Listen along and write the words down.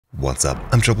What's up?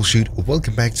 I'm Troubleshoot.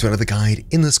 Welcome back to another guide.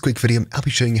 In this quick video, I'll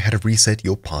be showing you how to reset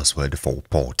your password for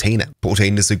Portainer.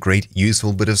 Portainer is a great,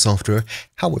 useful bit of software.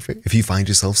 However, if you find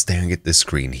yourself staring at this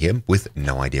screen here with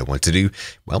no idea what to do,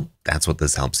 well, that's what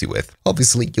this helps you with.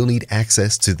 Obviously, you'll need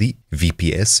access to the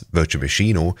VPS, virtual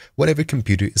machine, or whatever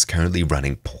computer is currently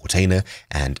running Portainer,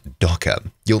 and Docker.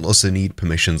 You'll also need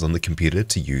permissions on the computer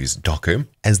to use Docker,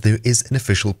 as there is an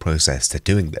official process to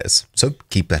doing this, so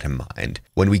keep that in mind.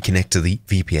 When we connect to the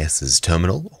VPS's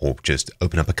terminal, or just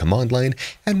open up a command line,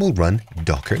 and we'll run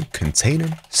docker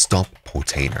container stop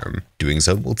Portainer. Doing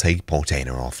so will take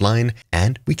Portainer offline,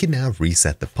 and we can now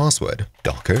reset the password.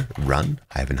 Docker run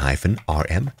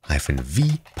 --rm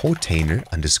 -v Portainer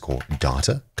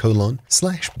 _data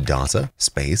 /data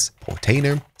space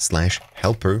Portainer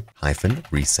 /helper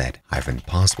 -reset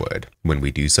 -password. When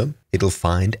we do so, it'll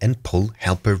find and pull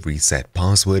helper reset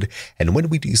password, and when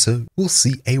we do so, we'll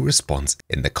see a response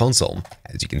in the console.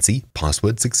 As you can see,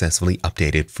 password successfully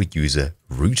updated for user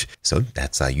root, so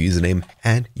that's our username,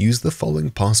 and use the following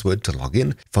password to log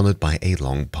in, followed by a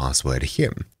long password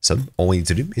here. So all we need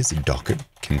to do is docker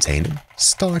container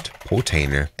start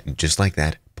Portainer, and just like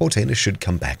that, Portainer should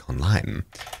come back online.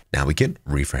 Now we can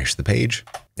refresh the page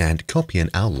and copy in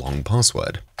our long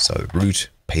password. So root,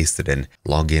 paste it in,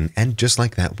 log in, and just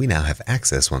like that, we now have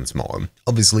access once more.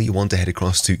 Obviously, you want to head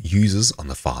across to users on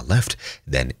the far left,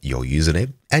 then your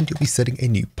username, and you'll be setting a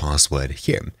new password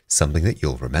here, something that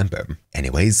you'll remember.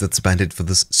 Anyways, that's about it for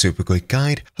this super quick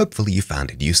guide. Hopefully you found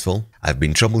it useful. I've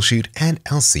been Troubleshoot, and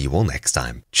I'll see you all next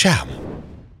time. Ciao!